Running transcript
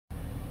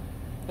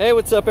Hey,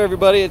 what's up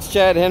everybody? It's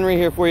Chad Henry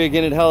here for you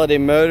again at Holiday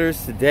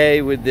Motors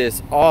today with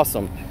this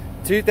awesome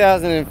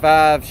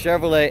 2005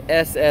 Chevrolet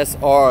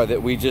SSR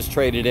that we just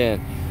traded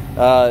in.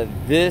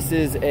 This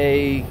is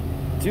a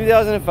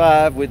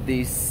 2005 with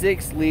the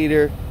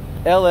 6-liter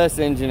LS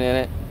engine in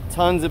it,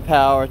 tons of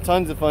power,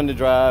 tons of fun to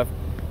drive,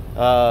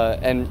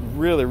 and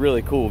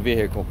really cool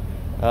vehicle.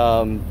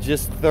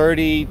 Just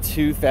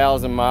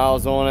 32,000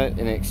 miles on it,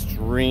 in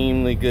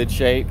extremely good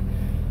shape.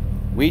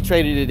 We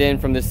traded it in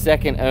from the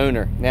second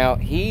owner. Now,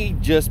 he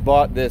just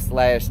bought this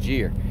last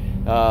year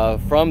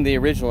from the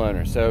original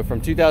owner. So from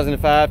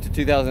 2005 to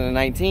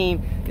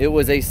 2019, it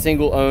was a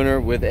single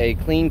owner with a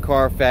clean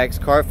Carfax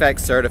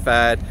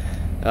certified,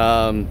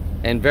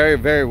 and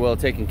very well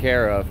taken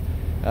care of.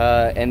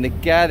 And the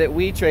guy that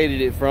we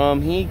traded it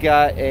from, he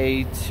got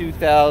a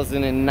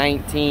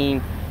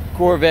 2019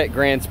 Corvette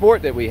Grand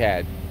Sport that we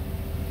had.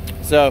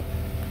 So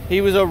he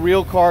was a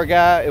real car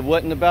guy. It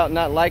wasn't about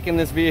not liking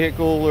this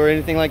vehicle or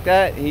anything like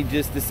that. He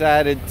just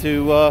decided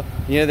to,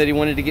 that he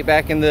wanted to get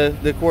back in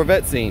the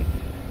Corvette scene.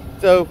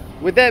 So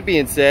with that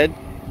being said,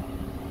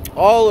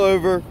 all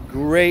over,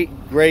 great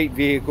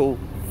vehicle,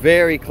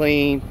 very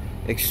clean,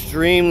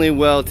 extremely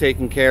well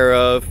taken care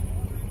of.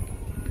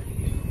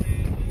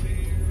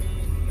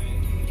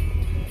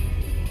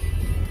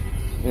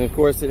 And of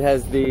course it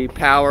has the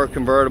power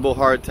convertible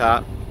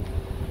hardtop,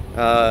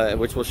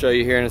 which we'll show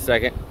you here in a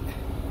second.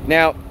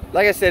 Now,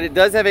 like I said, it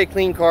does have a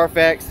clean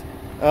Carfax,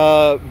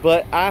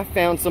 but I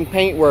found some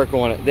paint work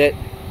on it that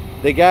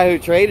the guy who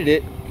traded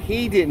it,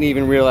 he didn't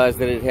even realize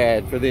that it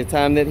had for the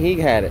time that he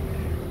had it.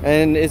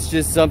 And it's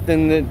just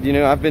something that,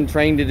 I've been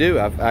trained to do.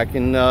 I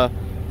can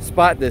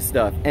spot this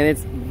stuff, and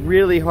it's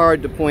really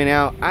hard to point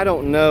out. I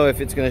don't know if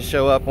it's going to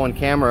show up on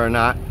camera or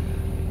not,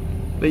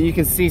 but you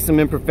can see some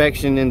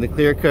imperfection in the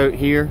clear coat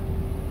here.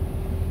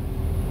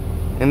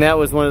 And that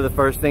was one of the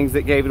first things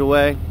that gave it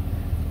away.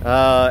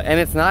 And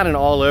it's not an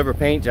all over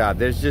paint job.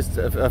 There's just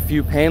a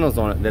few panels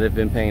on it that have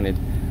been painted.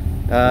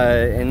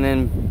 And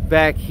then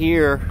back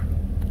here,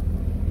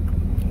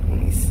 let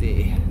me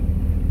see.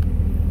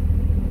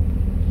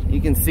 You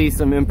can see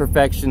some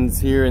imperfections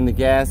here in the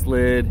gas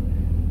lid,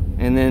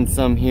 and then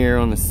some here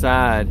on the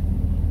side,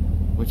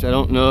 which I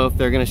don't know if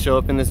they're gonna show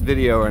up in this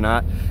video or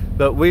not.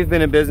 But we've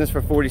been in business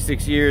for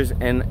 46 years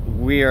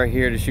and we are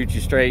here to shoot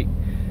you straight.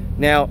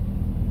 Now,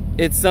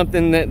 it's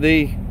something that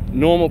the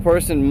normal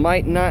person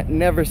might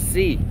never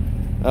see,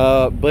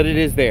 but it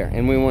is there,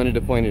 and we wanted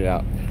to point it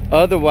out.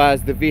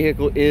 Otherwise, the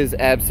vehicle is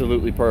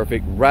absolutely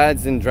perfect,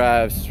 rides and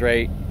drives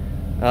straight.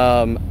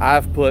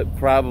 I've put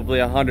probably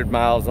 100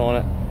 miles on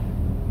it.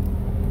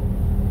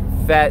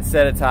 Fat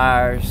set of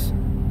tires.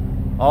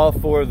 All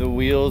 4 of the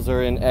wheels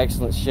are in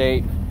excellent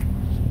shape.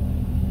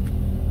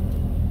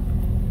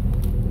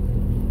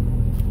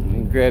 Let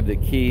me grab the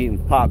key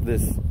and pop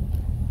this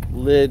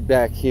lid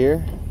back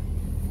here.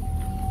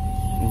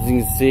 As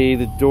you can see,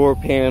 the door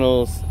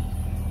panels,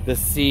 the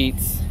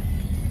seats,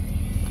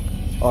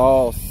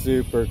 all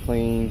super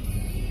clean.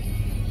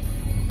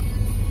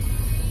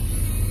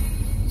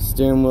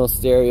 Steering wheel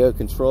stereo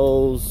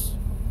controls.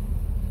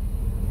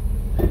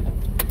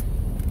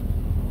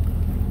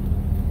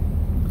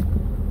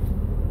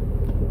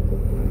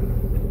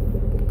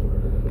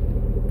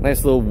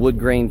 Nice little wood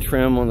grain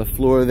trim on the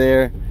floor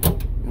there.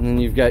 And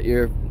then you've got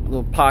your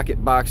little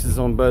pocket boxes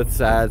on both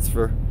sides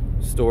for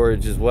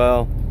storage as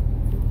well.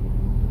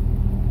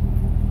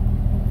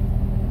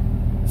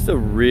 It's a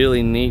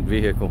really neat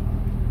vehicle.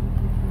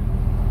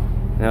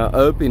 Now,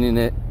 opening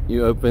it,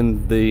 you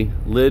open the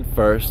lid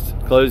first.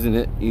 Closing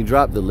it, you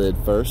drop the lid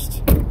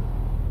first.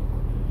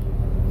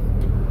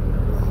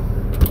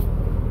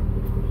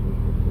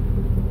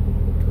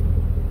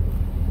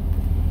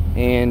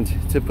 And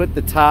to put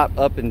the top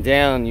up and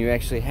down, you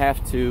actually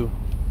have to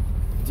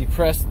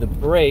depress the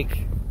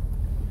brake.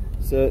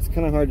 So it's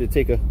kind of hard to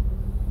take a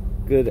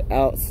good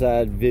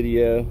outside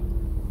video.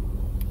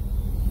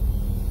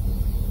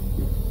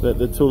 But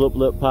the tulip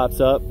lip pops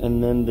up,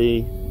 and then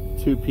the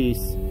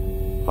 2-piece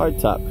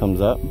hardtop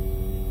comes up.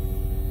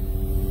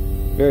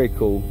 Very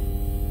cool.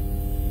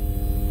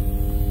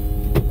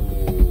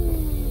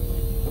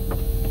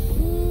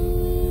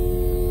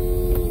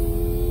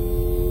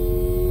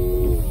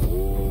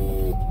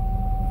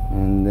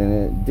 And then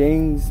it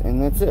dings,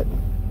 and that's it.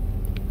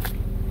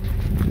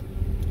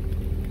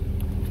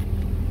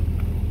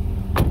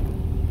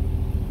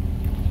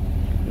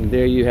 And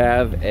there you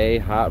have a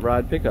hot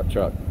rod pickup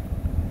truck.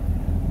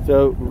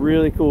 So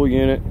really cool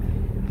unit.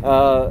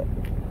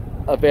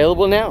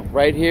 Available now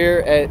right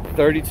here at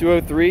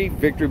 3203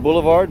 Victory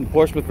Boulevard in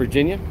Portsmouth,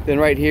 Virginia. Been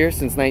right here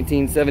since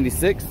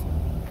 1976.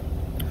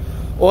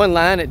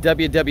 Online at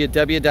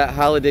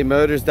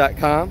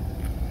www.holidaymotors.com.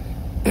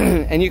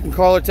 And you can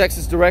call or text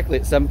us directly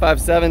at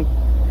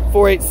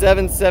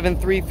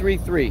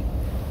 757-487-7333.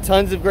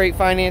 Tons of great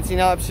financing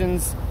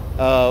options,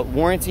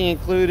 warranty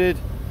included,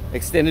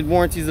 extended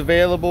warranties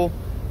available,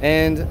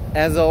 and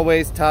as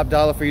always, top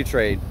dollar for your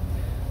trade.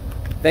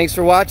 Thanks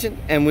for watching,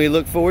 and we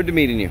look forward to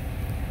meeting you.